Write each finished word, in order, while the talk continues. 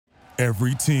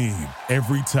Every team,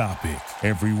 every topic,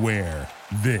 everywhere.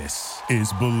 This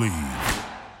is Believe.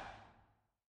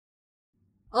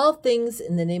 All Things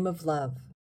in the Name of Love,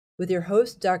 with your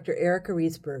host, Dr. Erica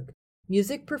Riesberg.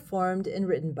 Music performed and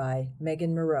written by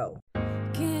Megan Moreau.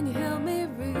 Can you help me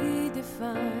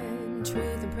redefine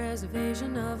truth and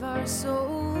preservation of our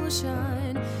soul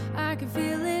shine? I can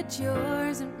feel it,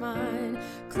 yours and mine.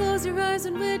 Close your eyes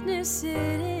and witness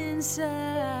it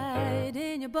inside.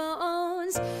 In your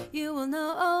bones, you will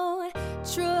know.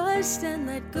 Trust and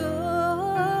let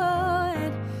go,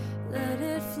 and let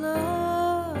it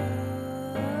flow.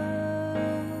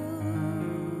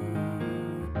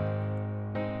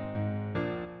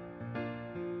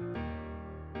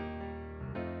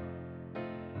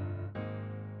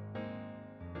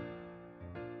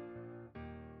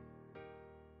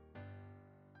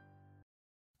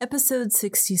 Episode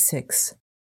 66,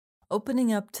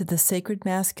 Opening Up to the Sacred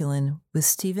Masculine with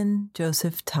Stephen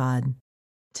Joseph Todd.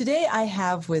 Today I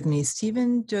have with me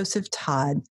Stephen Joseph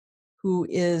Todd, who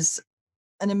is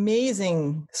an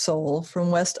amazing soul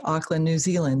from West Auckland, New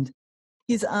Zealand.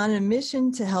 He's on a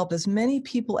mission to help as many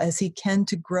people as he can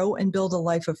to grow and build a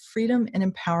life of freedom and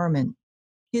empowerment.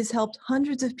 He has helped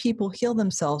hundreds of people heal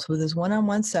themselves with his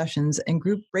one-on-one sessions and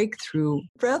group breakthrough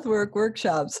breathwork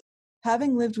workshops.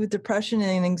 Having lived with depression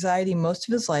and anxiety most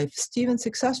of his life, Stephen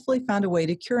successfully found a way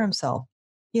to cure himself.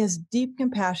 He has deep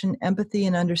compassion, empathy,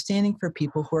 and understanding for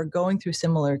people who are going through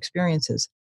similar experiences.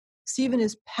 Stephen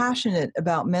is passionate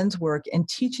about men's work and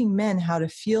teaching men how to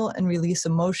feel and release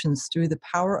emotions through the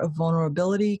power of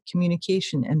vulnerability,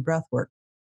 communication, and breathwork.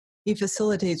 He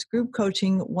facilitates group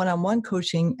coaching, one-on-one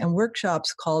coaching, and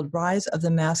workshops called Rise of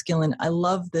the Masculine. I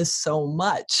love this so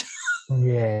much.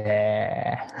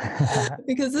 Yeah.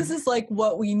 Because this is like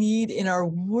what we need in our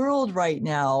world right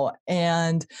now.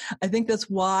 And I think that's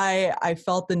why I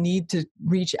felt the need to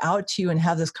reach out to you and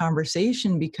have this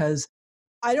conversation, because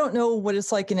I don't know what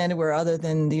it's like in anywhere other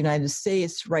than the United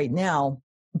States right now,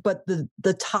 but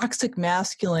the toxic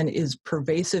masculine is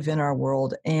pervasive in our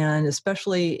world, and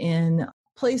especially in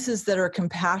places that are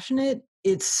compassionate.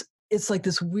 It's like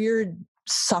this weird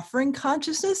suffering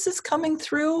consciousness is coming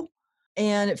through,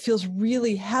 and it feels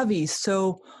really heavy.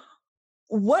 So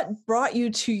what brought you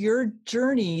to your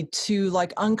journey to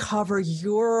like uncover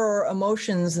your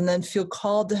emotions and then feel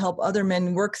called to help other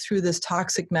men work through this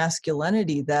toxic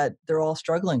masculinity that they're all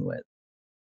struggling with?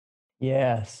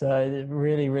 Yeah, so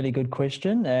really, really good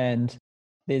question. And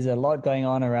there's a lot going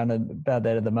on around about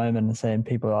that at the moment, saying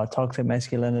people are toxic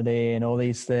masculinity and all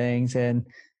these things. And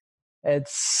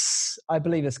I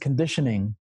believe it's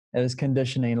conditioning. It was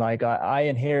conditioning. Like I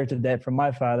inherited that from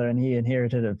my father, and he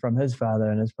inherited it from his father.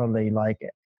 And it's probably like,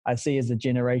 I see as the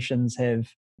generations have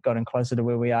gotten closer to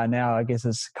where we are now, I guess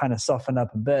it's kind of softened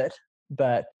up a bit.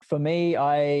 But for me,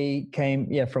 I came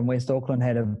from West Auckland,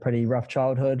 had a pretty rough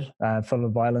childhood, full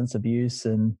of violence, abuse,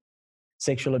 and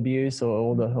sexual abuse, or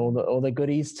all the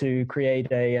goodies to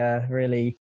create a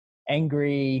really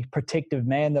angry, protective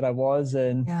man that I was.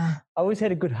 And Yeah. I always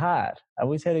had a good heart.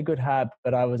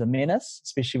 But I was a menace,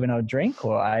 especially when I would drink,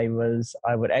 or I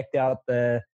would act out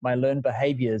my learned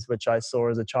behaviors, which I saw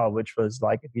as a child, which was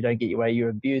like, if you don't get your way, you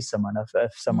abuse someone.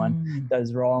 If someone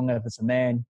does wrong, if it's a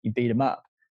man, you beat him up.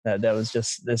 That's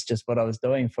just what I was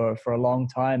doing for a long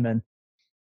time. And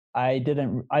I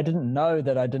didn't know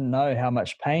that I didn't know how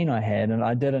much pain I had, and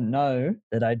I didn't know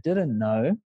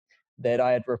that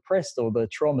I had repressed all the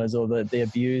traumas, or the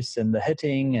abuse and the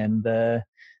hitting and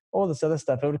all this other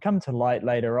stuff. It would come to light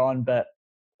later on, but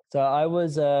so I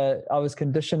was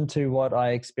conditioned to what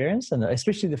I experienced, and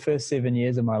especially the first 7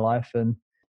 years of my life, and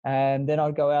then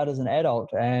I'd go out as an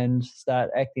adult and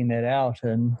start acting that out,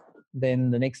 and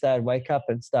then the next day I'd wake up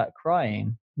and start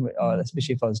crying,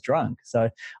 especially if I was drunk. So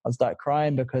I'd start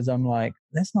crying because I'm like,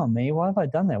 that's not me. Why have I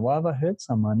done that? Why have I hurt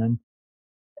someone? And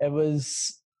it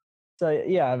was. So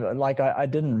yeah, like I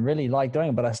didn't really like doing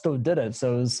it, but I still did it.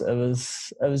 So it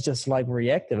was just like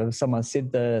reactive. If someone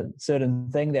said the certain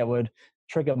thing that would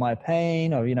trigger my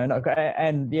pain, or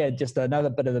and yeah, just another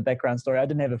bit of the background story. I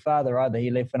didn't have a father either. He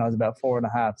left when I was about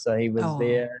 4.5, so he was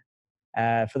there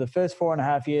for the first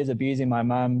 4.5 years, abusing my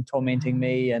mum, tormenting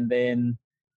me, and then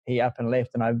he up and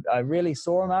left. And I really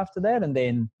saw him after that, and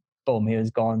then boom, he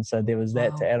was gone. So there was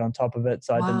that to add on top of it.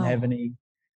 So I didn't have any.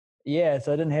 Yeah,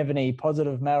 so I didn't have any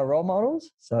positive male role models.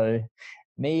 So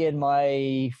me and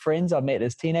my friends I met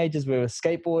as teenagers, we were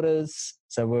skateboarders.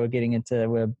 So we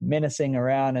were menacing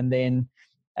around. And then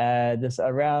this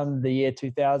around the year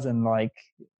 2000, like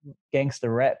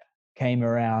gangster rap came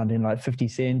around in like 50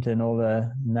 Cent and all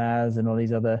the Nas and all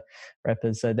these other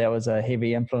rappers. So that was a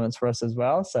heavy influence for us as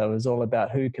well. So it was all about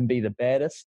who can be the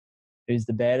baddest, who's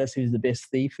the baddest, who's the best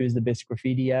thief, who's the best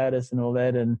graffiti artist and all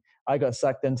that. And I got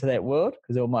sucked into that world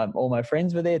because all my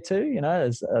friends were there too. I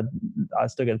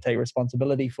still got to take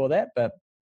responsibility for that. But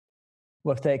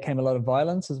with that came a lot of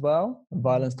violence as well,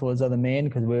 violence towards other men,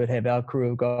 because we would have our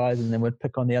crew of guys and then we'd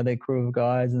pick on the other crew of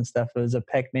guys and stuff. It was a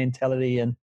pack mentality,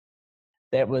 and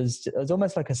it was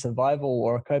almost like a survival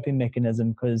or a coping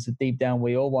mechanism, because deep down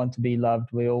we all want to be loved,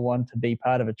 we all want to be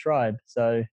part of a tribe.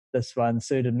 So this one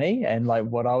suited me and like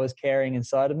what I was carrying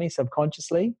inside of me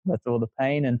subconsciously with all the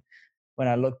pain. And when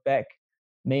I look back,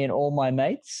 me and all my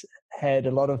mates had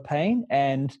a lot of pain,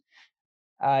 and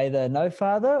either no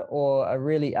father or a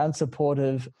really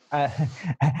unsupportive,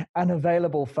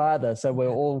 unavailable father. So we're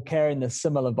all carrying this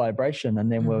similar vibration,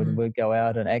 and then we'd go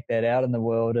out and act that out in the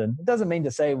world. And it doesn't mean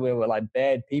to say we were like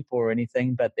bad people or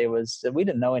anything, but we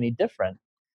didn't know any different.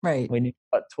 Right. We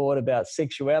got taught about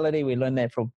sexuality. We learned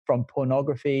that from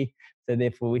pornography. So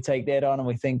therefore we take that on and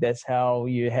we think that's how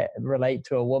you relate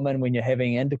to a woman when you're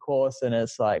having intercourse. And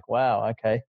it's like, wow,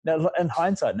 okay. Now, in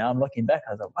hindsight, now I'm looking back,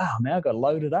 I was like, wow, man, I got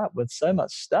loaded up with so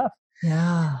much stuff.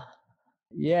 Yeah.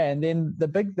 Yeah. And then the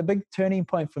big turning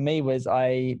point for me was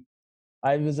I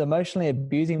was emotionally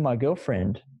abusing my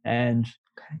girlfriend, and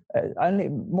only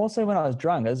more so when I was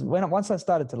drunk. Once I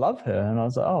started to love her, and I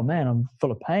was like, oh man, I'm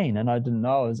full of pain, and I didn't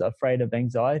know I was afraid of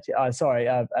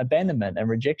abandonment and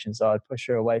rejection. So I'd push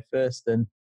her away first, and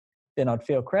then I'd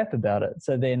feel crap about it.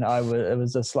 So then it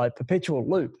was this like perpetual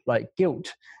loop, like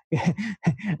guilt.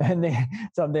 And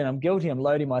then I'm guilty, I'm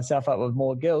loading myself up with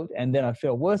more guilt, and then I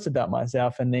feel worse about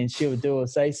myself, and then she would do or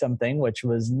say something which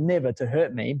was never to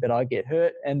hurt me, but I get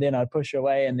hurt, and then I push her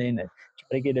away and then try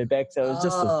to get her back. So it was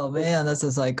just man, that's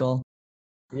a cycle.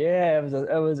 Yeah,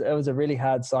 it was a really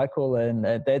hard cycle, and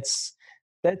that's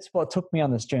what took me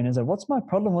on this journey. Is like, what's my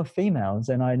problem with females?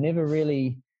 And I never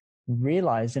really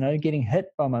realized, getting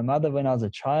hit by my mother when I was a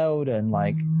child and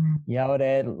like yelled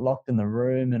at, locked in the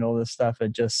room and all this stuff,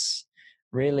 it just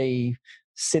really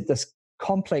set this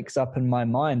complex up in my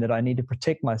mind that I need to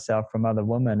protect myself from other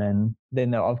women. And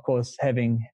then of course,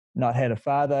 having not had a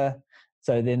father,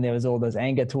 so then there was all this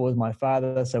anger towards my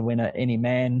father. So when any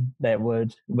man that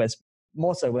was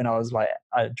more so when I was like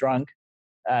drunk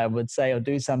would say or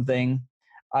do something,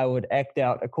 I would act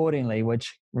out accordingly,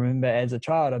 which, remember, as a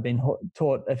child, I've been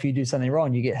taught if you do something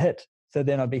wrong, you get hit. So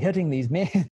then I'd be hitting these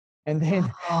men. And then,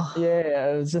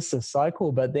 it was just a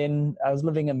cycle. But then I was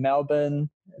living in Melbourne.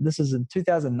 This is in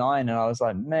 2009. And I was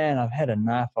like, man, I've had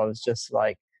enough. I was just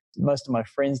like, most of my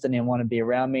friends didn't even want to be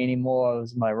around me anymore.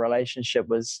 My relationship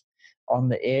was on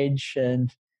the edge. And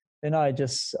then I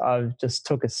just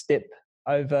took a step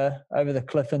over the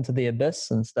cliff into the abyss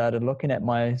and started looking at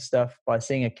my stuff by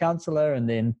seeing a counselor, and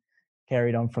then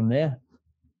carried on from there.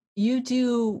 You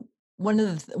do one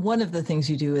of the things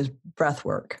you do is breath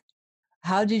work.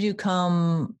 How did you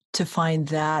come to find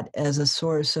that as a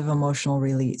source of emotional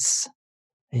release?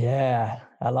 Yeah,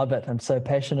 I love it. I'm so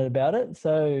passionate about it.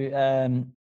 So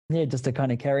just to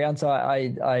kind of carry on. So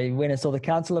I went and saw the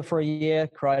counselor for a year,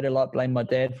 cried a lot, blamed my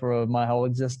dad for my whole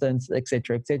existence, et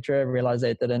cetera, realized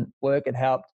that didn't work. It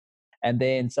helped. And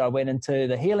then, so I went into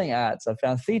the healing arts. I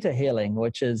found theta healing,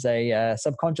 which is a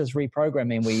subconscious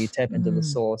reprogramming where you tap into the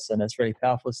source, and it's really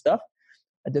powerful stuff.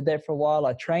 I did that for a while.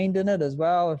 I trained in it as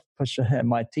well.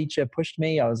 My teacher pushed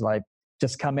me. I was like,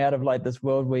 just come out of like this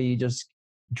world where you just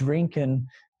drink and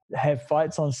have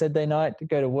fights on Saturday night to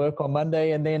go to work on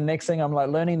Monday. And then next thing I'm like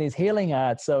learning these healing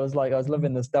arts. So it was like I was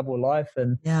living this double life.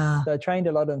 And so I trained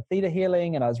a lot in theta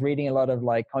healing, and I was reading a lot of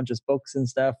like conscious books and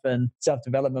stuff and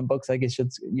self-development books, I guess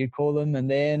you'd call them.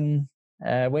 And then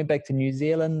went back to New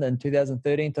Zealand in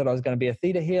 2013, thought I was going to be a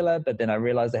theta healer, but then I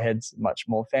realized I had much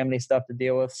more family stuff to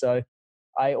deal with. So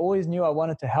I always knew I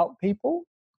wanted to help people,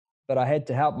 but I had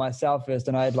to help myself first.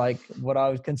 And I had like what I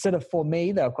would consider for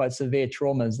me, they were quite severe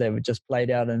traumas that were just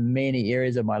played out in many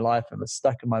areas of my life and was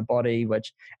stuck in my body,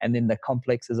 and then the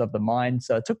complexes of the mind.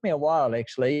 So it took me a while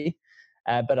actually,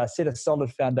 but I set a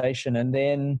solid foundation. And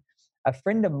then a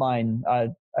friend of mine, a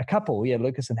couple,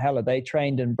 Lucas and Hella, they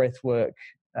trained in breath work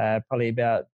probably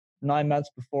about 9 months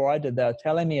before I did. They were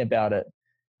telling me about it.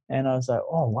 And I was like,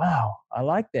 oh, wow, I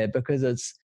like that,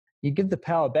 because you give the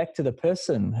power back to the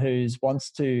person who wants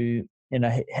to,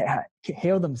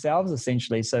 heal themselves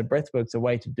essentially. So breathwork's a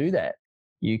way to do that.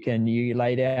 You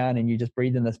lay down and you just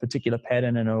breathe in this particular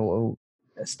pattern, and it'll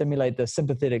stimulate the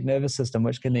sympathetic nervous system,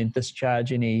 which can then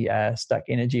discharge any stuck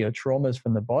energy or traumas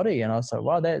from the body. And I was like,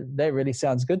 wow, that really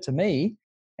sounds good to me,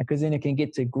 because then it can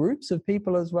get to groups of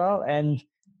people as well. And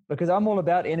because I'm all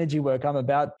about energy work,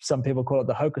 some people call it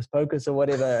the hocus pocus or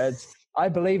whatever. I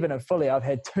believe in it fully. I've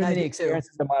had too many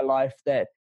experiences in my life that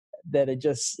that it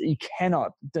just, you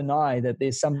cannot deny that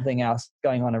there's something else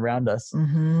going on around us.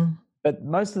 Mm-hmm. But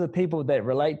most of the people that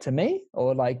relate to me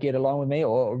or like get along with me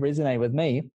or resonate with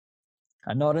me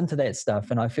are not into that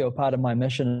stuff. And I feel part of my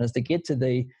mission is to get to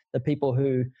the people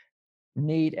who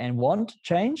need and want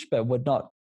change, but would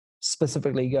not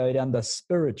specifically go down the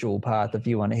spiritual path, if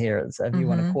you want to hear it, so if you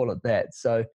want to call it that.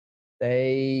 So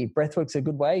breathwork's a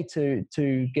good way to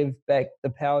give back the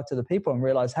power to the people and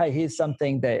realize, hey, here's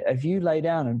something that if you lay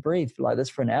down and breathe like this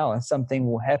for an hour, something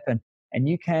will happen. And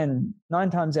you can,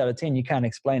 9 times out of 10, you can't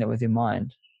explain it with your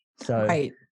mind. So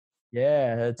Right.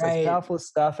 yeah, it's powerful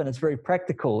stuff and it's very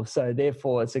practical. So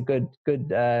therefore it's a good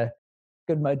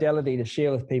modality to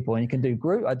share with people. And you can do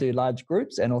I do large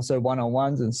groups and also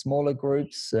one-on-ones and smaller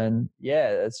groups. And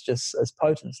yeah, it's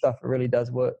potent stuff. It really does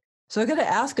work. So I got to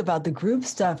ask about the group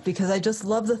stuff, because I just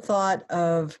love the thought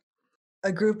of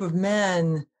a group of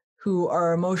men who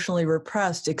are emotionally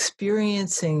repressed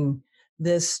experiencing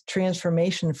this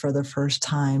transformation for the first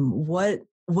time. What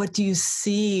do you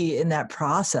see in that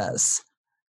process?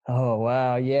 Oh,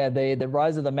 wow. Yeah. The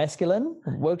Rise of the Masculine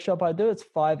workshop I do, it's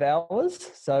 5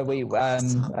 hours. So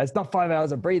it's not 5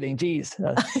 hours of breathing. Geez.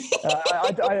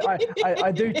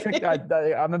 I do trick.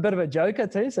 I'm a bit of a joker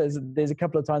too. So there's a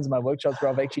couple of times in my workshops where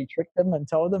I've actually tricked them and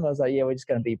told them, I was like, yeah, we're just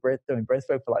going to be doing breath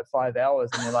work for like 5 hours.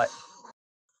 And they're like,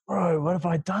 bro, what have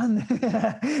I done?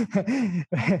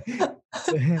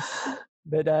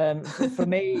 But for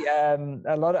me,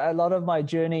 a lot of my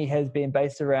journey has been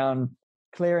based around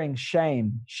clearing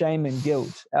shame and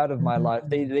guilt out of my life.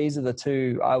 These are the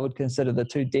two I would consider the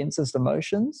two densest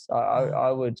emotions.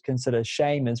 I would consider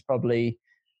shame as probably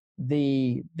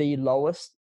the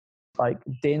lowest, like,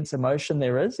 dense emotion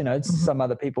there is. Some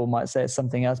other people might say it's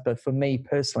something else, but for me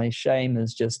personally, shame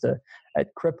is just it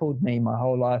crippled me my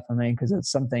whole life. I mean, because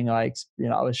it's something I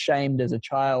was shamed as a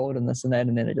child and this and that,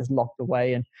 and then it just locked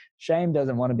away. And shame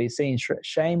doesn't want to be seen.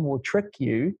 Shame will trick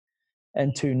you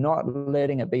into not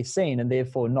letting it be seen, and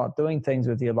therefore not doing things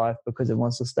with your life because it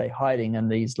wants to stay hiding in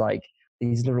these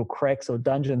little cracks or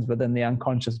dungeons within the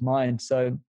unconscious mind.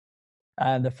 So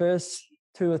the first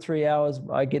 2 or 3 hours,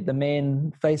 I get the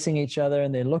men facing each other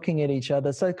and they're looking at each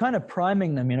other. So kind of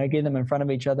priming them, get them in front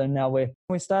of each other. And now we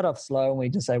start off slow and we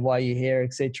just say, why are you here,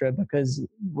 etc. Because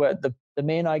the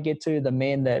men I get to, the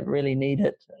men that really need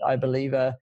it, I believe,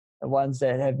 are the ones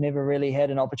that have never really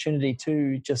had an opportunity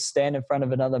to just stand in front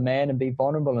of another man and be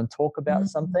vulnerable and talk about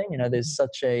something. There's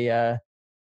such a,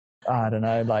 I don't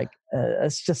know,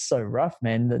 it's just so rough,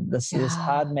 man. This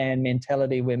hard man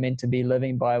mentality we're meant to be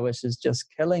living by, which is just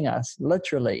killing us,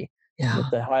 literally, with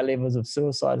the high levels of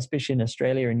suicide, especially in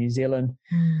Australia and New Zealand.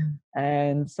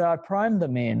 And so I prime the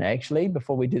men, actually,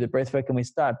 before we do the breath work and we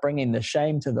start bringing the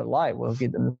shame to the light. We'll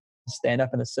get them to stand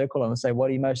up in a circle and we'll say,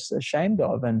 what are you most ashamed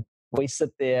of? And we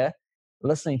sit there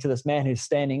listening to this man who's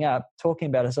standing up, talking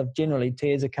about himself. Generally,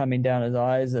 tears are coming down his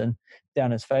eyes and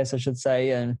down his face, I should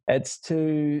say. And it's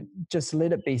to just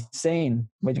let it be seen.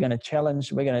 We're going to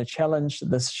challenge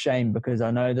this shame, because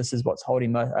I know this is what's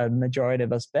holding a majority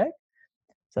of us back.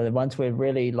 So that once we've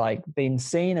really been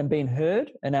seen and been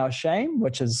heard in our shame,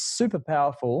 which is super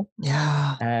powerful.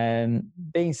 Yeah. And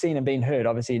being seen and being heard,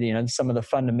 obviously, some of the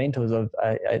fundamentals of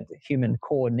human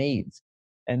core needs.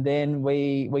 And then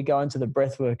we go into the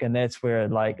breath work, and that's where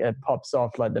it pops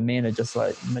off. The men are just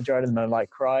majority of them are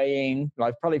crying,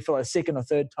 probably for a second or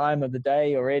third time of the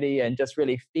day already, and just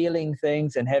really feeling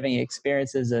things and having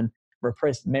experiences and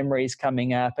repressed memories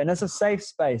coming up. And it's a safe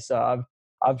space. So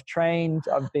I've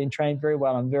been trained very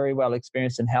well. I'm very well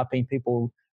experienced in helping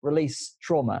people release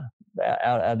trauma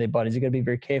out of their bodies. You've got to be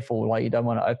very careful. You don't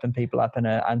want to open people up in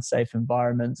an unsafe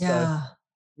environment. Yeah. So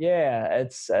yeah,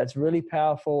 it's really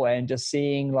powerful. And just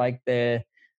seeing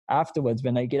afterwards,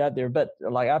 when they get out there a bit,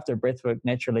 after breath work,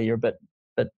 naturally you're a bit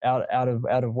out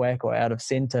of whack or out of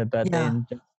center. But then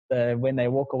when they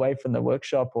walk away from the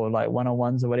workshop or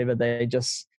one-on-ones or whatever,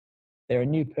 they're a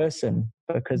new person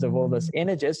because of all this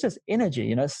energy. It's just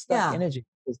energy, stuck energy.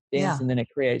 It's dense, and then it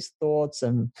creates thoughts,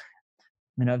 and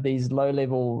these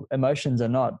low-level emotions are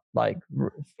not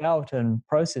felt and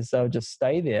processed. They'll just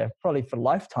stay there probably for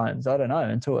lifetimes. I don't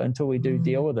know, until we do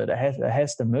deal with it. It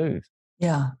has to move.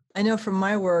 Yeah. I know from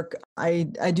my work, I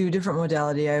do a different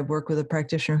modality. I work with a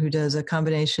practitioner who does a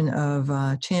combination of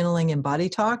channeling and body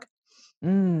talk. I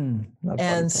love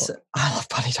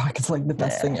body talk. It's the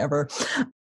best thing ever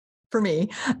for me.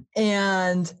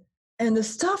 And the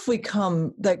stuff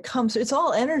that comes, it's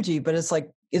all energy, but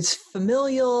it's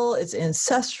familial, it's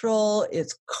ancestral,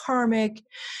 it's karmic.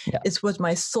 Yeah. It's what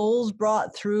my soul's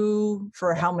brought through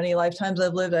for how many lifetimes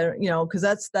I've lived.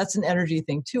 Because that's an energy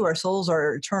thing too. Our souls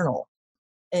are eternal,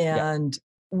 and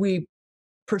we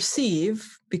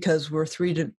perceive, because we're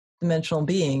three-dimensional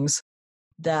beings,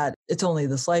 that it's only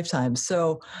this lifetime.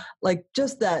 So like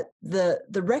just that, the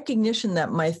recognition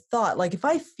that my thought, like if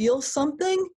I feel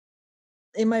something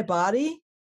in my body,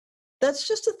 that's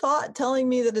just a thought telling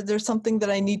me that there's something that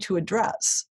I need to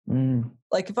address.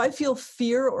 Like if I feel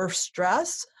fear or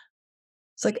stress,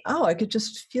 it's like, oh, I could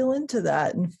just feel into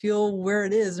that and feel where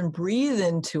it is and breathe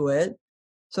into it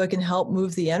so I can help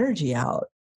move the energy out.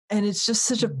 And it's just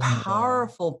such a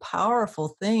powerful,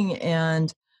 powerful thing.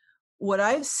 And what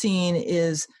I've seen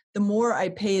is the more I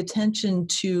pay attention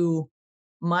to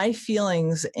my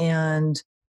feelings and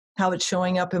how it's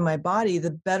showing up in my body,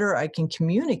 the better I can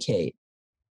communicate,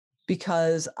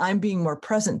 because I'm being more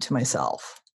present to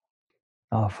myself.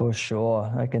 Oh, for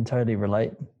sure. I can totally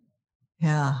relate.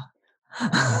 Yeah.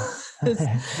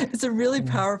 It's a really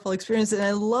powerful experience. And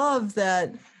I love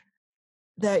that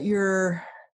you're,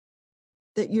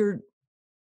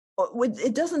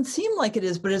 it doesn't seem like it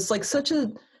is, but it's like such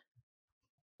a,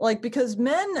 like, because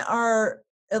men are,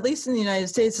 at least in the United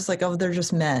States, it's like, oh, they're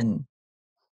just men.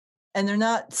 And they're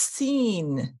not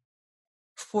seen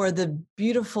for the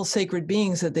beautiful sacred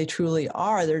beings that they truly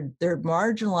are. They're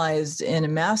marginalized and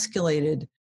emasculated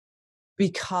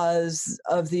because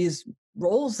of these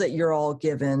roles that you're all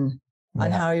given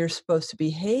on how you're supposed to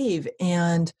behave.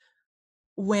 And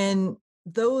when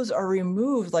those are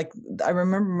removed, like I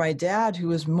remember my dad, who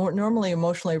was more normally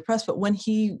emotionally repressed, but when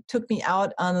he took me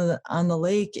out on the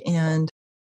lake and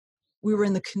we were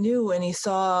in the canoe and he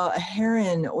saw a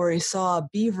heron or he saw a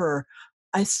beaver,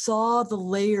 I saw the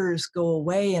layers go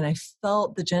away and I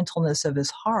felt the gentleness of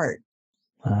his heart.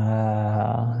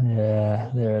 Yeah,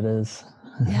 there it is.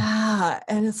 Yeah.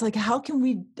 And it's like,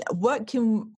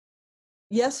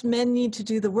 yes, men need to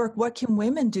do the work. What can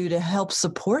women do to help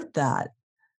support that?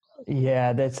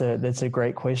 Yeah, that's a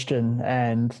great question,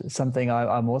 and something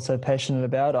I'm also passionate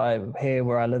about. Here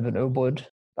where I live in Ubud,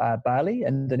 Bali,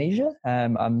 Indonesia.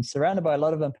 I'm surrounded by a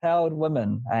lot of empowered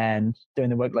women and doing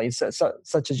the work like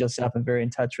such as yourself, and very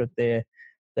in touch with their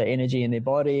energy in their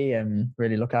body and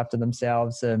really look after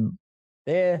themselves. And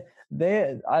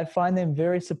I find them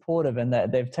very supportive, and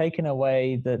that they've taken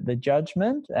away the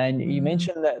judgment. And you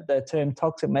mentioned that the term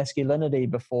toxic masculinity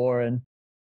before, and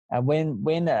when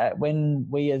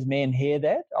we as men hear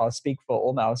that, I'll speak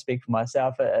for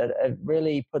myself, it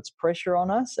really puts pressure on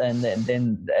us, and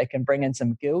then it can bring in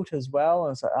some guilt as well.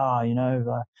 And it's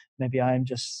like, maybe I'm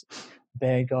just a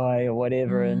bad guy or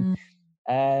whatever. And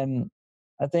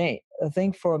I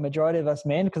think for a majority of us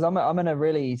men, because I'm in a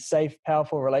really safe,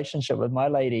 powerful relationship with my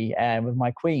lady and with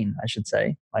my queen, I should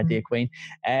say, my dear queen.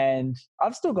 And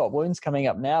I've still got wounds coming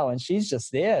up now, and she's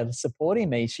just there supporting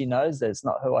me. She knows that it's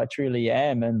not who I truly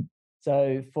am. And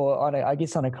so I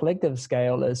guess on a collective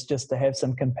scale, is just to have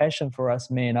some compassion for us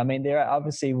men. I mean, there are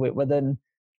obviously within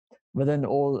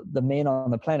all the men on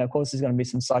the planet, of course, there's going to be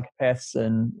some psychopaths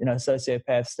and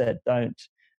sociopaths that don't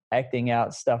acting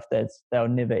out stuff that they'll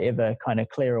never ever kind of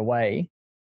clear away.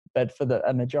 But for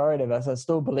a majority of us, I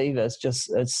still believe it's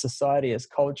society, it's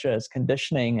culture, it's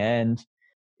conditioning, and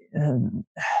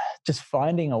just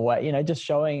finding a way, just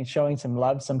showing some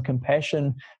love, some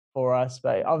compassion for us,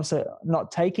 but obviously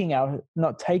not taking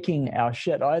our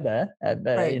shit either.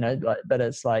 Right. But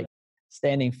it's like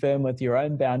standing firm with your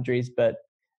own boundaries, but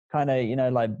kind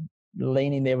of like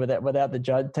leaning there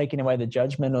without taking away the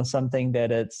judgment or something. That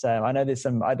it's I know there's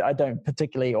some, I don't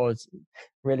particularly or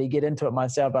really get into it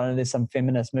myself, but I know there's some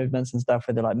feminist movements and stuff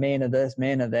where they're like, men are this,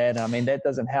 men are that. I mean, that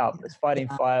doesn't help. It's fighting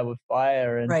fire with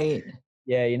fire. And right.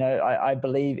 Yeah, I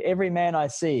believe every man I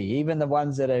see, even the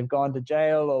ones that have gone to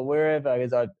jail or wherever,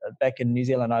 because back in New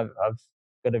Zealand, I've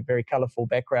got a very colorful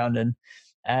background,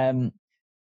 and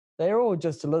they're all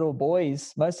just little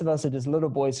boys. Most of us are just little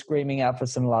boys screaming out for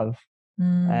some love.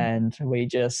 And we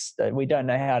don't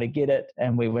know how to get it,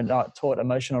 and we were not taught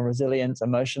emotional resilience,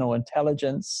 emotional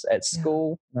intelligence at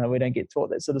school. We don't get taught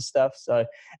that sort of stuff. So,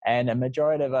 and a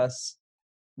majority of us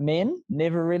men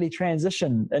never really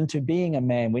transitioned into being a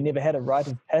man. We never had a rite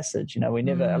of passage. A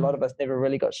lot of us never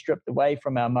really got stripped away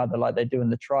from our mother like they do in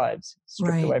the tribes,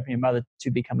 stripped away from your mother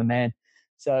to become a man.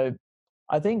 So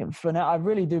I think for now, I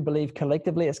really do believe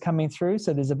collectively it's coming through.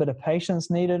 So there's a bit of patience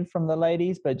needed from the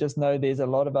ladies, but just know there's a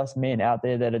lot of us men out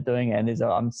there that are doing it. And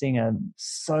I'm seeing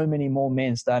so many more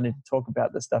men starting to talk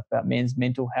about this stuff, about men's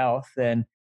mental health, and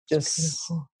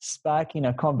just sparking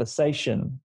a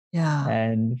conversation. Yeah.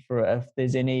 And if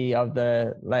there's any of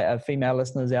the female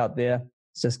listeners out there,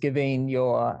 just giving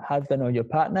your husband or your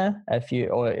partner,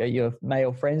 or your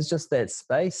male friends, just that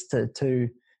space to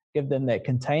give them that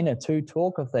container to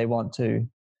talk if they want to,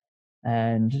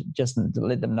 and just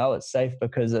let them know it's safe,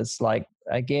 because it's like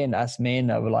again, us men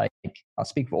are like, I'll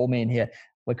speak for all men here,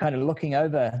 we're kind of looking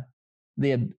over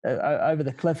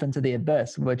the cliff into the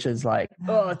abyss, which is like,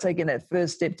 taking that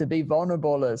first step to be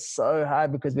vulnerable is so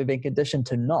hard because we've been conditioned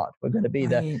to not. We're going to be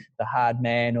the hard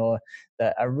man, or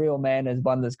a real man is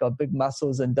one that's got big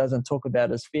muscles and doesn't talk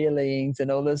about his feelings and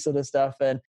all this sort of stuff.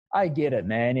 And I get it,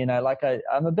 man. Like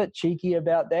I'm a bit cheeky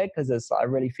about that because I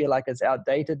really feel like it's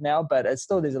outdated now, but it's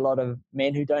still, there's a lot of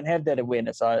men who don't have that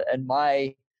awareness. In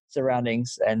my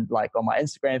surroundings and like on my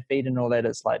Instagram feed and all that,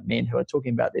 it's like men who are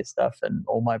talking about their stuff, and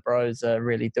all my bros are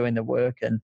really doing the work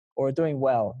or are doing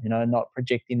well, not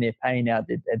projecting their pain out.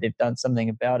 They've done something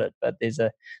about it, but there's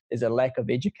a lack of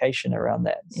education around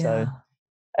that. Yeah. So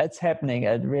it's happening.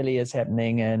 It really is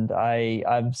happening. And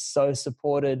I'm so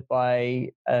supported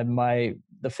by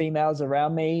the females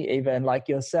around me, even like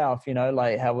yourself,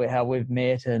 like how we've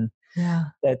met. And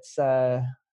that's,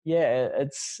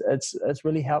 it's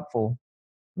really helpful.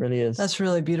 Really is. That's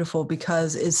really beautiful,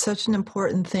 because it's such an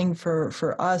important thing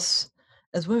for us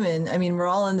as women. I mean, we're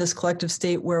all in this collective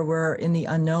state where we're in the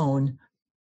unknown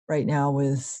right now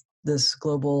with this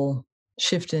global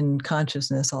shift in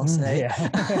consciousness, I'll say. Yeah.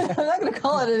 I'm not going to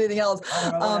call it anything else. I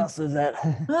don't know what else is that.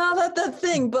 Well, that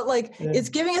thing, but like it's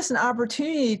giving us an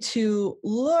opportunity to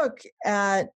look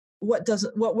at what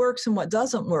works and what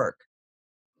doesn't work,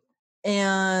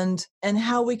 and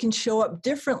how we can show up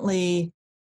differently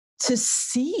to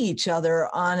see each other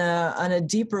on a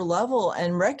deeper level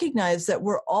and recognize that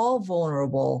we're all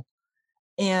vulnerable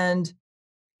and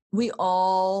we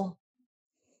all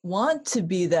want to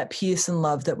be that peace and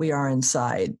love that we are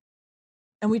inside,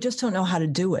 and we just don't know how to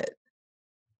do it.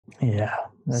 Yeah.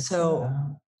 So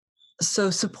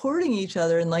supporting each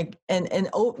other and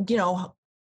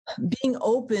being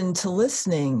open to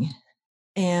listening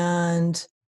and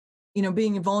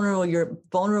being vulnerable. You're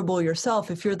vulnerable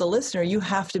yourself. If you're the listener, you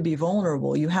have to be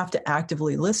vulnerable. You have to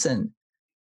actively listen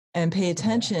and pay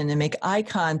attention and make eye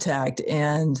contact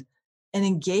and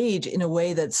engage in a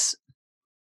way that's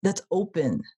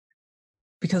open,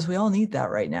 because we all need that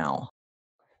right now.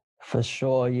 For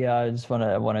sure. Yeah. I just want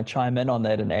to chime in on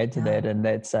that and add to that. And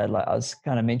that's like I was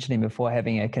kind of mentioning before,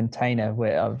 having a container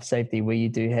of safety where you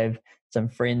do have some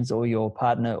friends or your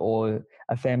partner or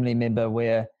a family member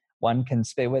where one can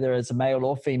speak, whether it's a male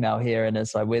or female here. And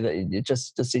it's like whether it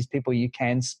just these people you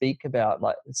can speak about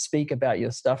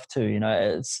your stuff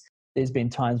to, there's been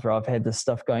times where I've had this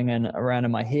stuff going around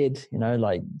in my head,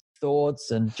 like thoughts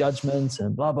and judgments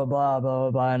and blah, blah, blah, blah, blah,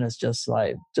 blah. And it's just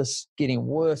getting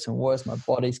worse and worse. My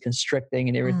body's constricting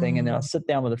and everything. And then I sit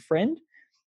down with a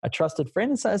trusted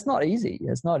friend, and say, it's not easy.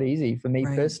 It's not easy for me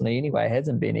personally anyway. It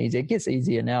hasn't been easy. It gets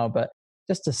easier now, but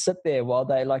just to sit there while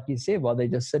they, like you said, while they're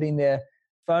just sitting there,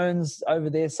 phones over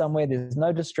there somewhere, there's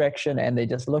no distraction, and they're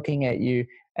just looking at you,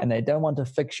 and they don't want to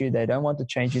fix you. They don't want to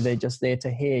change you. They're just there to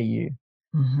hear you.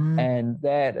 Mm-hmm. And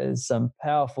that is some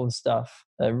powerful stuff.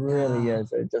 It really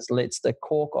is. It just lets the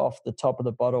cork off the top of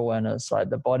the bottle, and it's like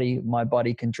my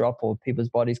body can drop, or people's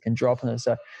bodies can drop, and it's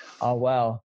like, oh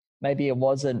wow, maybe it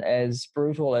wasn't as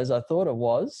brutal as I thought it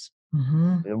was.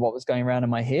 Mm-hmm. What was going around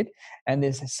in my head, and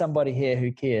there's somebody here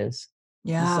who cares.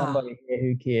 There's somebody here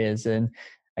who cares. And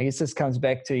I guess this comes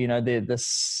back to I'm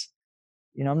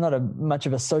not much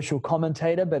of a social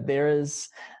commentator, but there's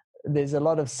a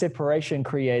lot of separation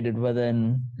created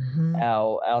within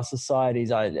our societies.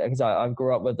 Because I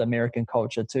grew up with American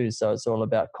culture too, so it's all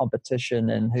about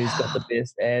competition and who's got the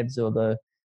best abs or the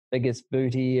biggest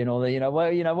booty and all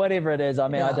that. Whatever it is. I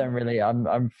mean, I don't really.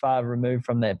 I'm far removed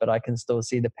from that, but I can still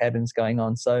see the patterns going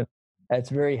on. So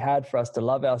it's very hard for us to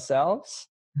love ourselves.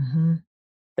 Mm-hmm.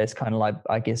 That's kind of like,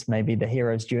 I guess, maybe the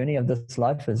hero's journey of this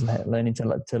life is learning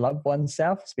to love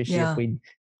oneself, especially if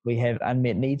we have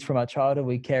unmet needs from our childhood.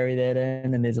 We carry that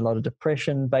in, and there's a lot of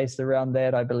depression based around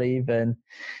that, I believe. And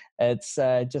it's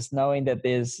just knowing that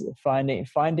there's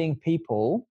finding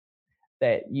people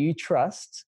that you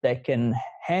trust that can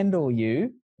handle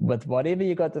you with whatever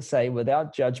you got to say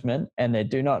without judgment, and they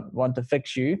do not want to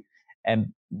fix you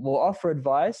and will offer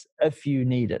advice if you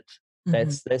need it.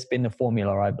 Mm-hmm. That's been the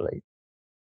formula, I believe.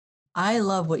 I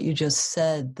love what you just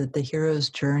said, that the hero's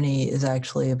journey is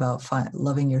actually about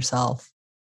loving yourself.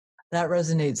 That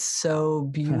resonates so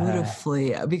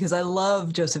beautifully because I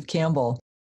love Joseph Campbell,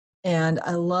 and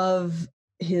I love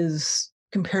his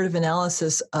comparative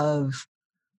analysis of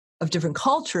different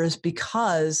cultures,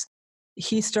 because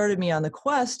he started me on the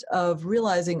quest of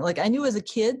realizing, like, I knew as a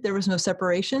kid there was no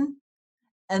separation,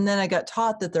 and then I got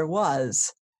taught that there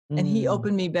was, and he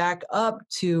opened me back up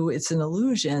to it's an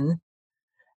illusion.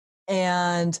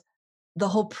 And the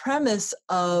whole premise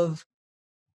of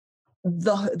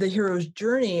the hero's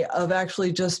journey of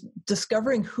actually just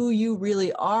discovering who you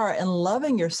really are and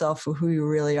loving yourself for who you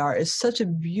really are is such a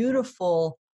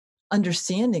beautiful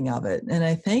understanding of it. And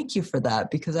I thank you for that,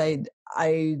 because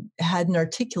I hadn't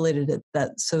articulated it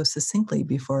that so succinctly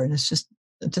before. And it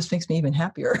just makes me even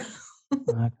happier.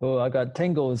 Cool. I got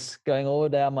tingles going all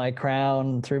down my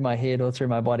crown, through my head or through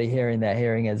my body,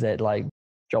 hearing as it like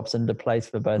drops into place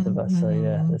for both of us. So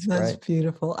yeah, that's great. That's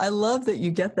beautiful. I love that you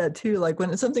get that too. Like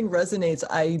when something resonates,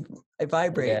 I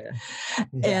vibrate. Yeah.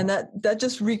 And that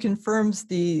just reconfirms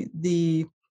the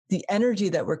energy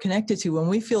that we're connected to. When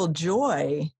we feel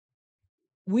joy,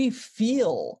 we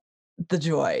feel the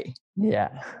joy.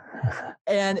 Yeah.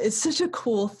 And it's such a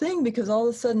cool thing, because all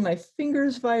of a sudden my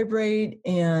fingers vibrate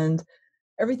and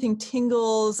everything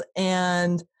tingles,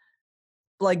 and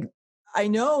like I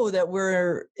know that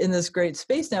we're in this great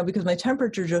space now because my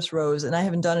temperature just rose and I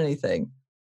haven't done anything.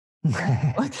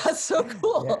 Like, that's so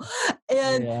cool.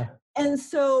 Yeah. And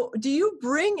so do you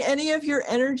bring any of your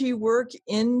energy work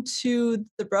into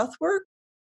the breath work?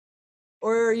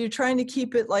 Or are you trying to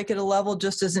keep it like at a level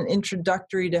just as an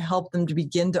introductory to help them to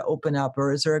begin to open up?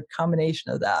 Or is there a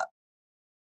combination of that?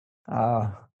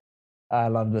 I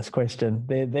love this question.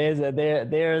 There's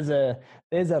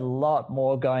a lot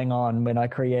more going on when I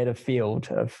create a field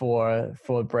for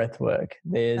breath work.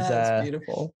 That's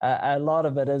beautiful. A lot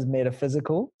of it is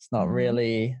metaphysical. It's not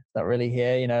really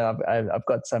here. You know, I've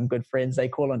got some good friends. They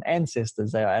call them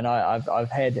ancestors, and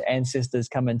I've had ancestors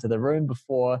come into the room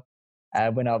before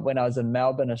when I was in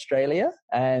Melbourne, Australia,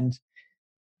 and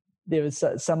there was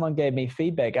someone gave me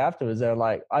feedback afterwards. They were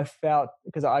like, I felt,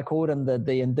 because I called them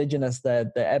the indigenous,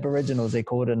 the Aboriginals, they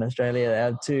called in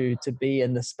Australia, to be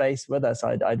in the space with us.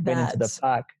 I'd went into the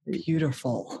park.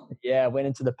 Beautiful. Yeah, I went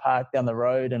into the park down the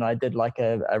road, and I did like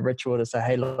a ritual to say,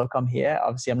 hey, look, I'm here.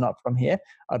 Obviously, I'm not from here.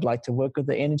 I'd like to work with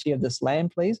the energy of this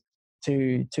land, please,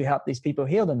 to help these people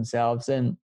heal themselves.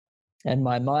 And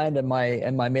my mind and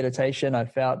my meditation,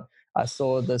 I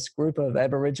saw this group of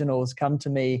Aboriginals come to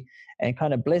me and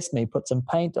kind of bless me, put some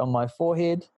paint on my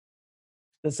forehead.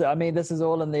 This is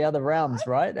all in the other realms,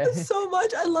 right? So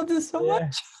much. I love this so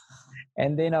much.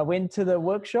 And then I went to the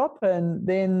workshop, and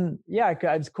then, I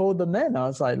just called them in. I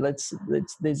was like, let's,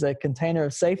 there's a container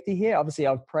of safety here. Obviously,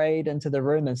 I've prayed into the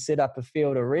room and set up a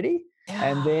field already. Yeah.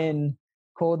 And then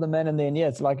called them in, and then,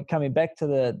 it's like coming back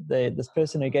to this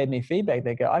person who gave me feedback.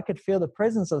 They go, I could feel the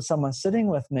presence of someone sitting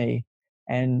with me.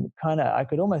 And kind of, I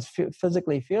could almost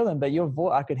physically feel them, but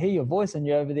I could hear your voice, and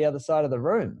you're over the other side of the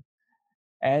room.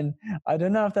 And I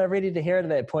don't know if they're ready to hear it at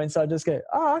that point. So I just go,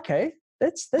 oh, okay,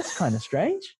 that's kind of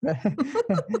strange.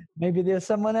 Maybe there's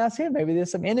someone else here. Maybe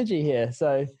there's some energy here.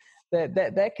 So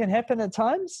that can happen at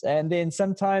times. And then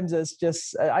sometimes it's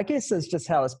just, I guess it's just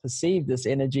how it's perceived, this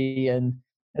energy, and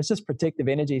it's just protective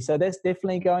energy. So that's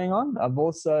definitely going on. I've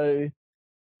also,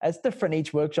 it's different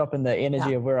each workshop and the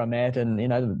energy of where I'm at, and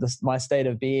my state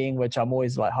of being, which I'm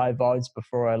always like high vibes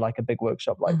before I like a big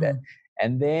workshop like that.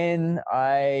 And then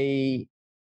I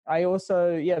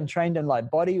also I'm trained in like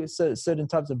certain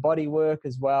types of body work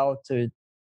as well through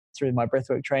my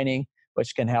breathwork training,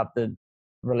 which can help to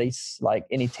release like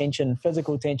any tension,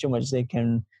 physical tension, which they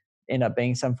can end up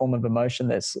being some form of emotion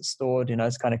that's stored,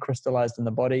 it's kind of crystallized in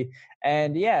the body.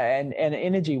 And and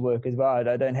energy work as well.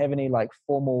 I don't have any like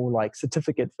formal like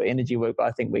certificate for energy work, but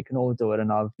I think we can all do it.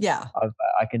 And I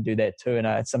can do that too.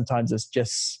 And sometimes it's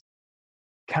just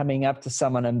coming up to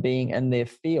someone and being in their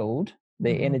field,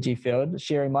 their energy field,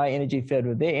 sharing my energy field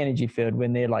with their energy field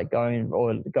when they're like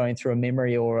going through a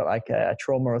memory or like a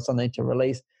trauma or something to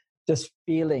release. Just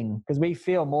feeling, because we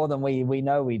feel more than we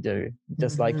know we do.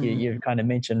 Just like you kind of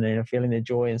mentioned, feeling the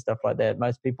joy and stuff like that.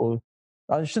 Most people,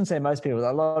 I shouldn't say most people,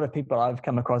 a lot of people I've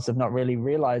come across have not really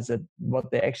realized that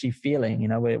what they're actually feeling.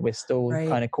 We're still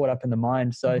kind of caught up in the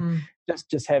mind. So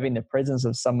just having the presence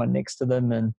of someone next to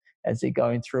them, and as they're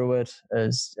going through it,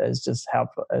 is just as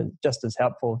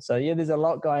helpful. So there's a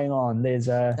lot going on.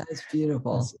 That's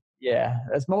beautiful.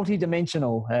 It's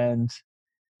multidimensional, and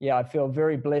I feel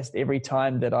very blessed every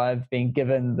time that I've been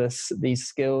given these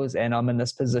skills, and I'm in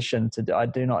this position I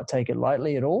do not take it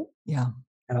lightly at all. Yeah.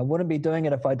 And I wouldn't be doing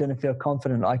it if I didn't feel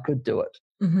confident I could do it.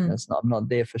 I'm not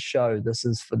there for show. This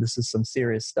is some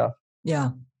serious stuff.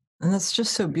 Yeah. And that's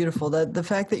just so beautiful, that the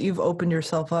fact that you've opened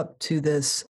yourself up to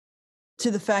the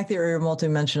fact that you're a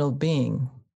multidimensional being.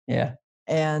 Yeah.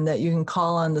 And that you can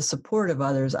call on the support of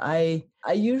others. I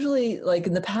usually, like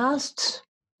in the past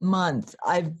month,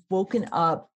 I've woken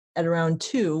up at around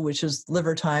 2, which is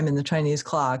liver time in the Chinese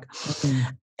clock.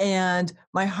 And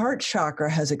my heart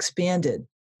chakra has expanded,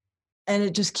 and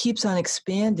it just keeps on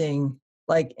expanding.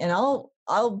 Like, and I'll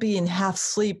I'll be in half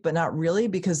sleep, but not really,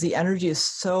 because the energy is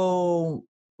so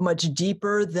much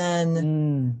deeper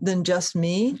than just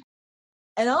me.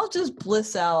 And I'll just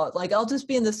bliss out. Like I'll just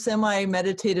be in the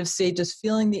semi-meditative state, just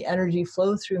feeling the energy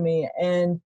flow through me.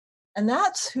 And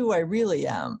that's who I really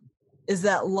am, is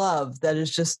that love that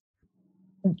is just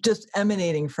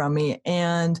emanating from me.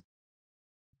 And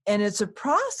it's a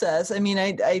process. I mean,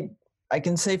 I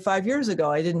can say 5 years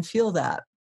ago, I didn't feel that.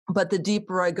 But the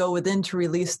deeper I go within to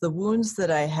release the wounds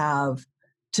that I have,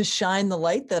 to shine the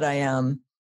light that I am,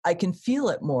 I can feel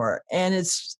it more. And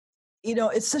it's,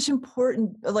 it's such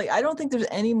important, like, I don't think there's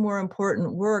any more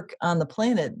important work on the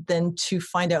planet than to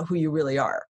find out who you really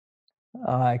are.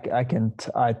 I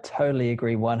totally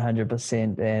agree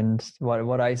 100%. And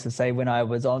what I used to say when I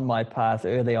was on my path,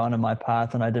 early on in my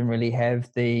path, and I didn't really have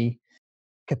the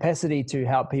capacity to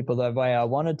help people the way I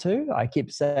wanted to, I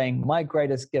kept saying my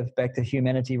greatest gift back to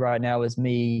humanity right now is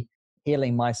me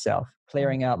healing myself,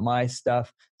 clearing out my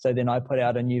stuff. So then I put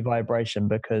out a new vibration,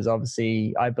 because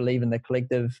obviously I believe in the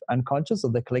collective unconscious,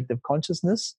 or the collective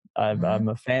consciousness. I'm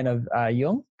a fan of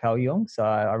Carl Jung. So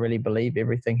I really believe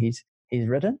everything he's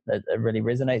written. It really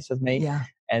resonates with me. Yeah.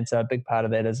 And so a big part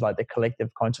of that is like the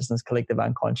collective consciousness, collective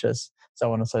unconscious,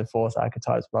 so on and so forth,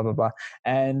 archetypes, blah, blah, blah.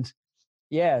 And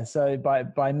yeah, so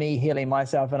by me healing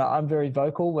myself, and I'm very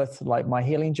vocal with like my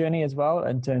healing journey as well,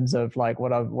 in terms of like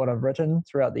what I've written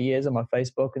throughout the years on my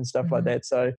Facebook and stuff like that.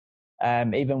 So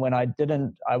even when I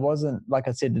wasn't, like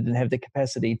I said, didn't have the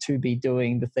capacity to be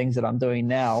doing the things that I'm doing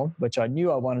now, which I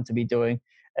knew I wanted to be doing,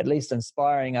 at least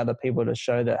inspiring other people to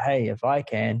show that, hey, if I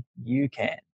can, you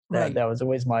can. Right. That was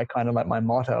always my kind of like my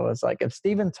motto. I was like, if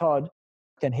Stephen Todd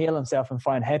can heal himself and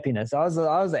find happiness, I was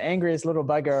the angriest little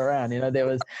bugger around. There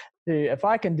was, if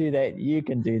I can do that, you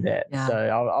can do that. Yeah. So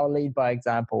I'll lead by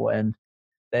example, and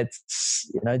that's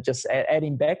just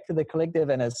adding back to the collective,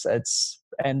 and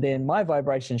and then my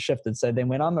vibration shifted. So then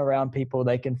when I'm around people,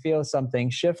 they can feel something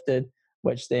shifted,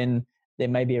 which then there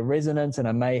may be a resonance, and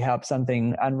it may help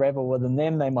something unravel within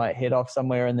them. They might head off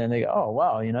somewhere, and then they go, oh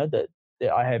wow, that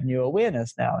I have new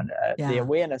awareness now, and the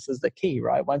awareness is the key,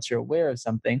 right? Once you're aware of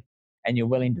something, and you're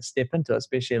willing to step into it,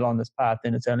 especially along this path,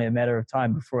 then it's only a matter of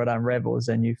time before it unravels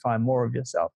and you find more of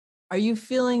yourself. Are you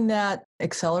feeling that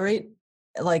accelerate,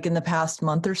 like in the past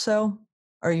month or so?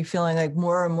 Are you feeling like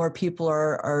more and more people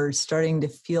are starting to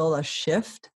feel a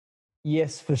shift?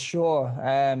 Yes, for sure.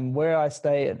 Where I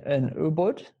stay in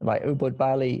Ubud,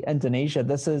 Bali, Indonesia,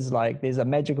 this is like, there's a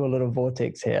magical little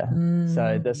vortex here.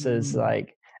 So this is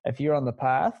like, if you're on the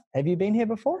path, have you been here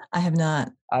before? I have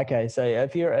not. Okay, so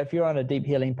if you're on a deep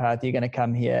healing path, you're going to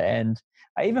come here, and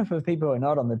even for people who are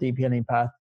not on the deep healing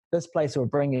path, this place will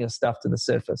bring your stuff to the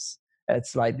surface.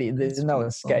 It's like there's no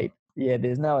escape. Yeah,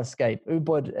 there's no escape.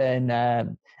 Ubud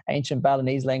in ancient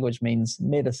Balinese language means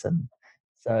medicine.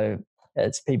 So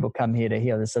it's people come here to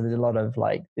heal. So there's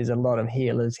a lot of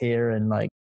healers here, and like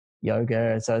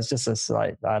yoga. So it's just this,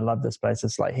 like, I love this place.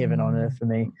 It's like heaven on earth for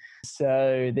me.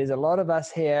 So there's a lot of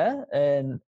us here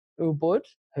in Ubud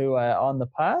who are on the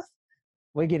path.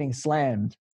 We're getting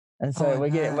slammed. And so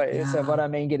so what I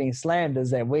mean getting slammed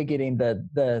is that we're getting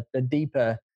the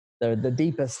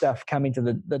deeper stuff coming to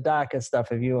the darker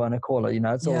stuff, if you want to call it.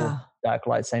 It's all dark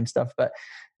light, same stuff, but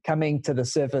coming to the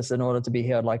surface in order to be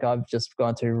healed. Like, I've just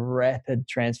gone through rapid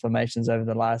transformations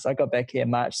over I got back here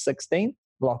March 16th.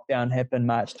 Lockdown happened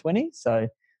March 20. So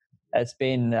it's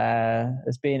been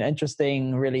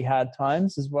interesting, really hard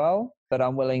times as well. But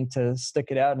I'm willing to stick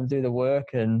it out and do the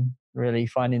work, and really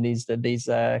finding these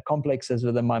complexes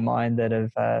within my mind that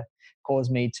have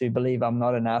caused me to believe I'm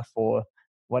not enough, or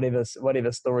whatever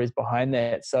stories behind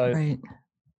that. So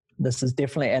this is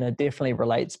definitely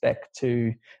relates back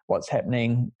to what's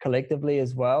happening collectively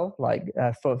as well. Like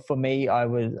for me, I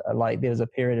would there was a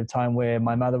period of time where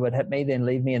my mother would hit me, then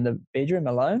leave me in the bedroom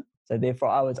alone. So therefore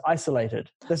I was isolated.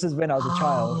 This is when I was a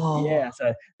child. Yeah.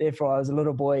 So therefore I was a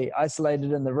little boy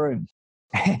isolated in the room.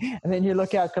 And then you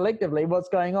look out collectively, what's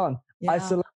going on?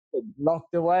 Isolated,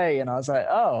 locked away. And I was like,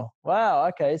 oh, wow.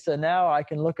 Okay. So now I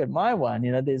can look at my one,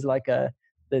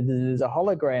 there's a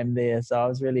hologram there. So I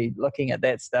was really looking at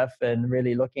that stuff, and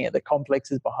really looking at the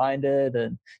complexes behind it,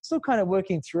 and still kind of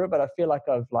working through it. But I feel like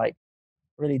I've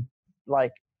really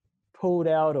pulled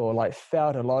out, or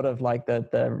felt a lot of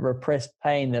the repressed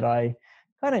pain that I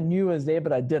kind of knew was there,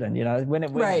 but I didn't, when I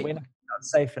felt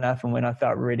safe enough and when I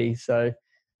felt ready. So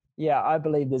yeah, I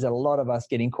believe there's a lot of us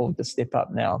getting called to step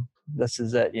up now. This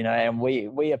is it, and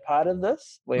we are part of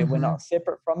this. We're not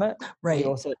separate from it. Right.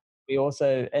 We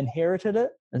also inherited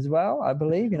it as well, I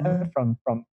believe,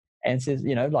 from ancestors,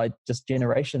 just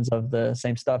generations of the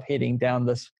same stuff, heading down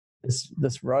this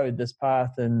road, this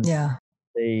path. And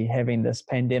having this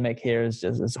pandemic here is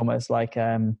just, it's almost like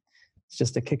it's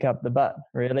just a kick up the butt,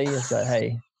 really. It's like,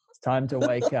 hey, it's time to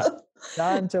wake up.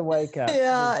 Time to wake up.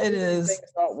 Yeah, it is.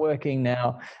 Things not working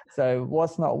now. So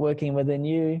what's not working within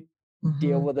you?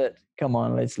 Deal with it. Come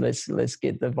on, let's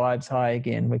get the vibes high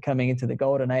again. We're coming into the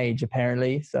golden age,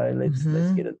 apparently. So let's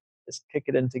get it. Let's kick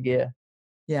it into gear.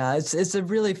 Yeah, it's a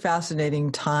really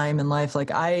fascinating time in life. Like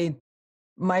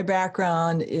my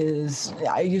background is,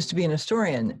 I used to be an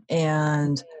historian,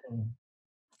 and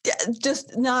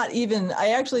just not even, I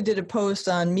actually did a post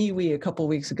on MeWe a couple of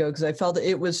weeks ago because I felt that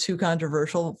it was too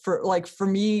controversial for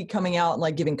me coming out and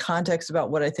like giving context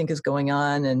about what I think is going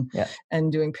on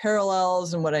and doing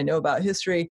parallels and what I know about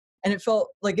history. And it felt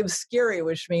like it was scary,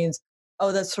 which means,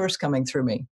 oh, that's source coming through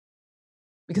me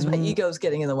because my ego is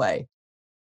getting in the way.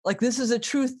 Like, this is a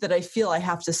truth that I feel I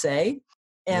have to say,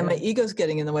 and my ego's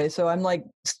getting in the way. So I'm like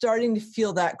starting to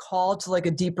feel that call to like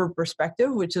a deeper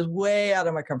perspective, which is way out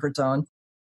of my comfort zone.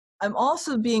 I'm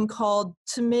also being called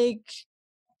to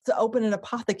open an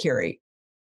apothecary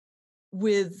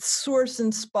with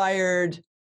source-inspired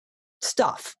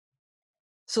stuff.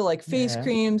 So like face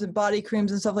creams and body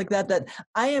creams and stuff like that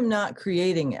I am not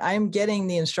creating. I am getting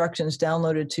the instructions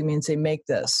downloaded to me and say, make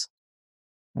this.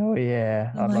 Oh,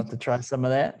 yeah. I'd love to try some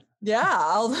of that.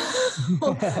 Yeah.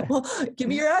 Well, give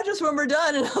me your address when we're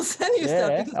done and I'll send you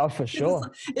stuff. Oh, for sure.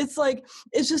 It's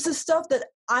just the stuff that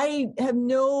I have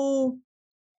my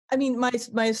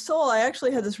soul, I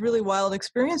actually had this really wild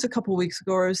experience a couple of weeks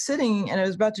ago where I was sitting and I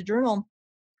was about to journal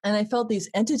and I felt these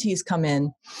entities come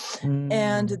in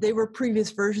and they were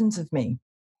previous versions of me.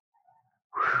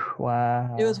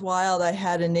 Wow. It was wild. I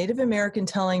had a Native American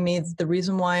telling me the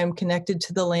reason why I'm connected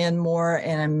to the land more,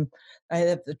 and I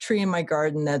have a tree in my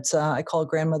garden that's I call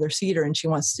Grandmother Cedar, and she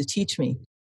wants to teach me.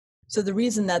 So the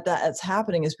reason that's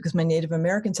happening is because my Native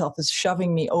American self is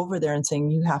shoving me over there and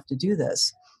saying, you have to do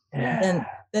this. Yeah. And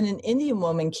then an Indian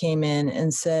woman came in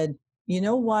and said, you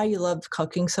know why you love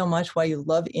cooking so much, why you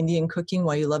love Indian cooking,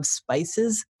 why you love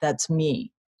spices? That's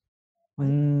me.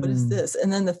 What is this?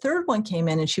 And then the third one came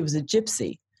in and she was a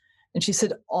gypsy. And she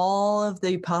said, all of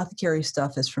the apothecary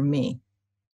stuff is from me.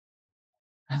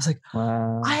 I was like,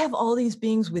 wow. I have all these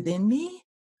beings within me.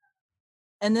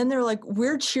 And then they're like,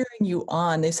 we're cheering you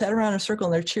on. They sat around a circle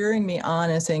and they're cheering me on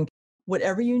and saying,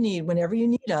 whatever you need, whenever you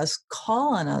need us,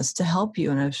 call on us to help you.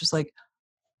 And I was just like,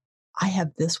 I have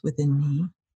this within me.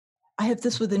 I have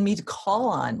this within me to call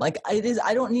on. Like it is,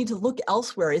 I don't need to look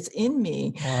elsewhere. It's in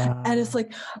me. Wow. And it's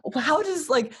like, how does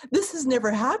this has never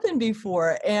happened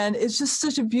before. And it's just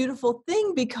such a beautiful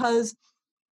thing because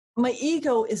my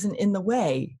ego isn't in the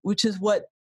way, which is what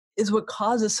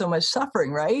causes so much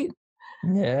suffering, right?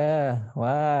 Yeah.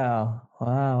 Wow.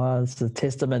 It's a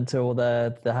testament to all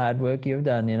the hard work you've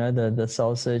done, the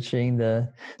soul searching,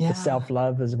 the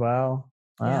self-love as well.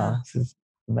 Wow. Yeah. This is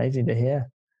amazing to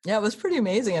hear. Yeah, it was pretty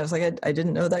amazing. I was like, I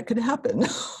didn't know that could happen.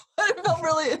 It felt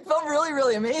really,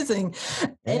 really amazing.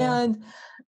 Yeah.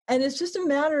 And it's just a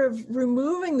matter of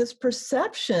removing this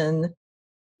perception.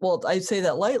 Well, I say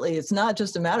that lightly. It's not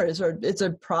just a matter. It's a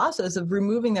process of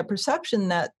removing that perception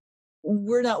that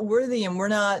we're not worthy and we're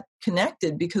not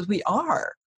connected because we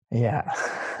are. Yeah,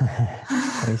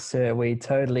 we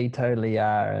totally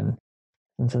are. And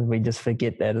so we just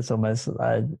forget that. It's almost,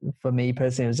 for me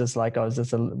personally, it was just like I was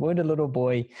just a wounded little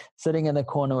boy sitting in the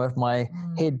corner with my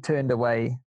head turned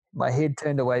away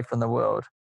from the world.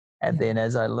 And then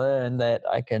as I learned that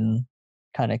I can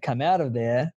kind of come out of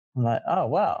there, I'm like, oh,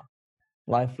 wow,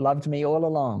 life loved me all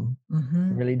along.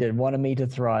 It really did, wanted me to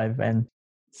thrive. And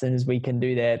as soon as we can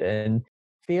do that and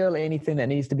feel anything that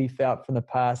needs to be felt from the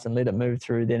past and let it move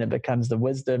through, then it becomes the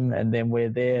wisdom. And then we're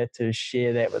there to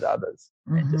share that with others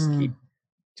and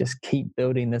just keep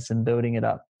building this and building it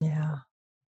up. Yeah.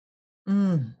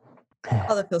 Oh,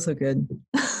 that feels so good.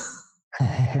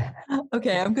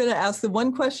 Okay, I'm going to ask the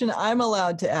one question I'm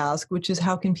allowed to ask, which is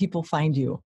how can people find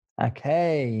you?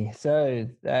 Okay, so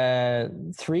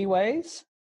 3 ways.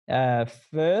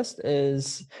 First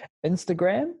is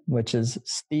Instagram, which is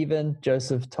Stephen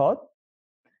Joseph Todd.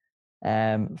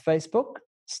 Facebook,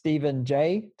 Stephen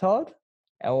J. Todd.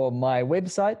 Or my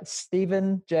website,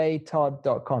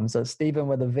 stephenjtodd.com. So Stephen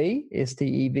with a V,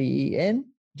 STEVEN,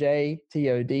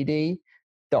 JTODD.com.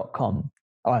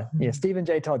 Oh, yeah,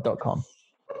 stephenjtodd.com.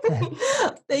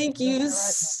 Thank you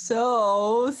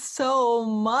so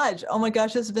much. Oh my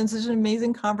gosh, this has been such an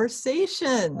amazing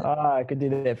conversation. I could do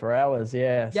that for hours.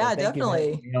 Yeah. So yeah,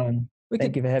 definitely.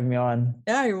 Thank you for having me on.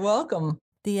 Yeah, you're welcome.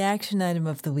 The action item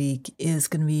of the week is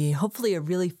going to be hopefully a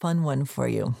really fun one for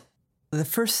you. The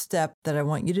first step that I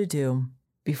want you to do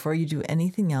before you do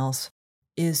anything else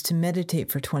is to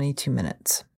meditate for 22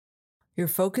 minutes. Your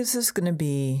focus is going to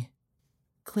be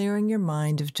clearing your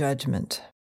mind of judgment.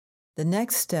 The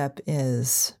next step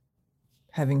is,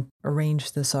 having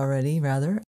arranged this already,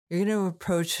 you're going to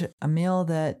approach a male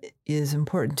that is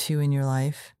important to you in your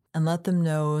life and let them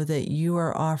know that you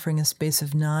are offering a space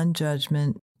of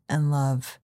non-judgment and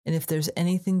love. And if there's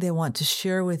anything they want to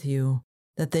share with you,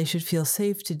 that they should feel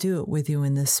safe to do it with you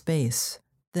in this space.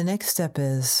 The next step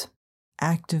is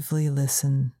actively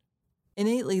listen.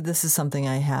 Innately, this is something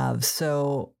I have,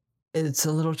 so it's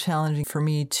a little challenging for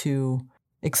me to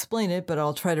explain it, but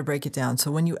I'll try to break it down.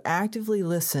 So when you actively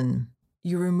listen,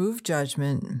 you remove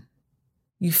judgment,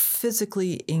 you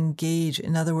physically engage.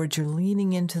 In other words, you're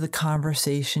leaning into the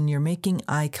conversation, you're making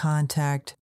eye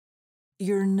contact.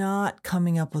 You're not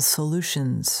coming up with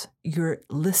solutions. You're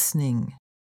listening.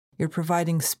 You're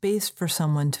providing space for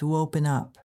someone to open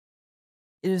up.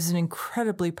 It is an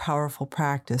incredibly powerful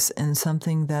practice and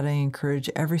something that I encourage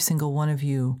every single one of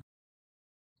you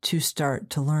to start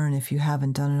to learn if you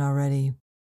haven't done it already.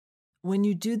 When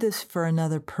you do this for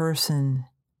another person,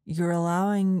 you're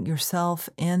allowing yourself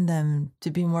and them to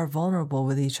be more vulnerable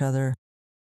with each other.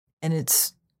 And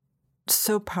it's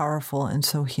so powerful and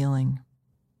so healing.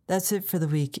 That's it for the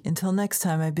week. Until next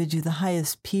time, I bid you the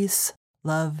highest peace,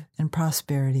 love, and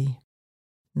prosperity.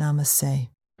 Namaste.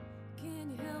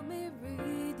 Can you help me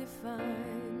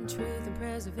redefine truth and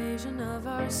preservation of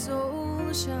our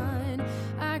soul shine?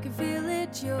 I can feel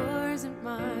it, yours and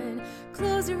mine.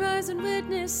 Close your eyes and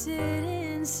witness it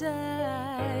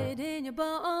inside. In your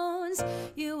bones,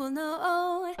 you will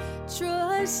know.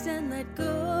 Trust and let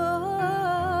go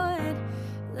and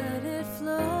let it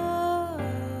flow.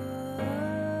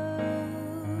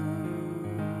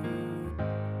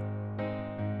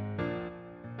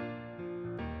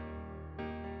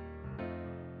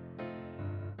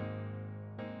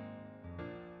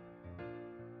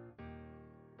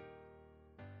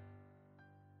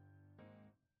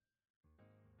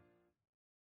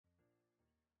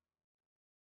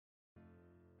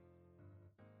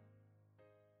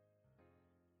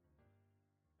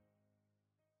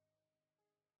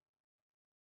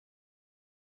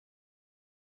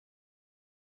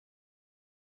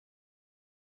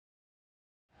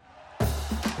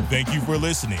 Thank you for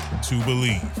listening to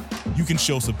Believe. You can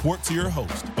show support to your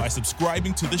host by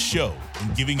subscribing to the show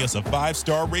and giving us a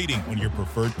 5-star rating on your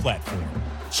preferred platform.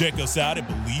 Check us out at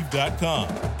Believe.com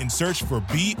and search for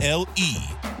BLEAV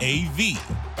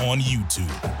on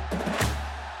YouTube.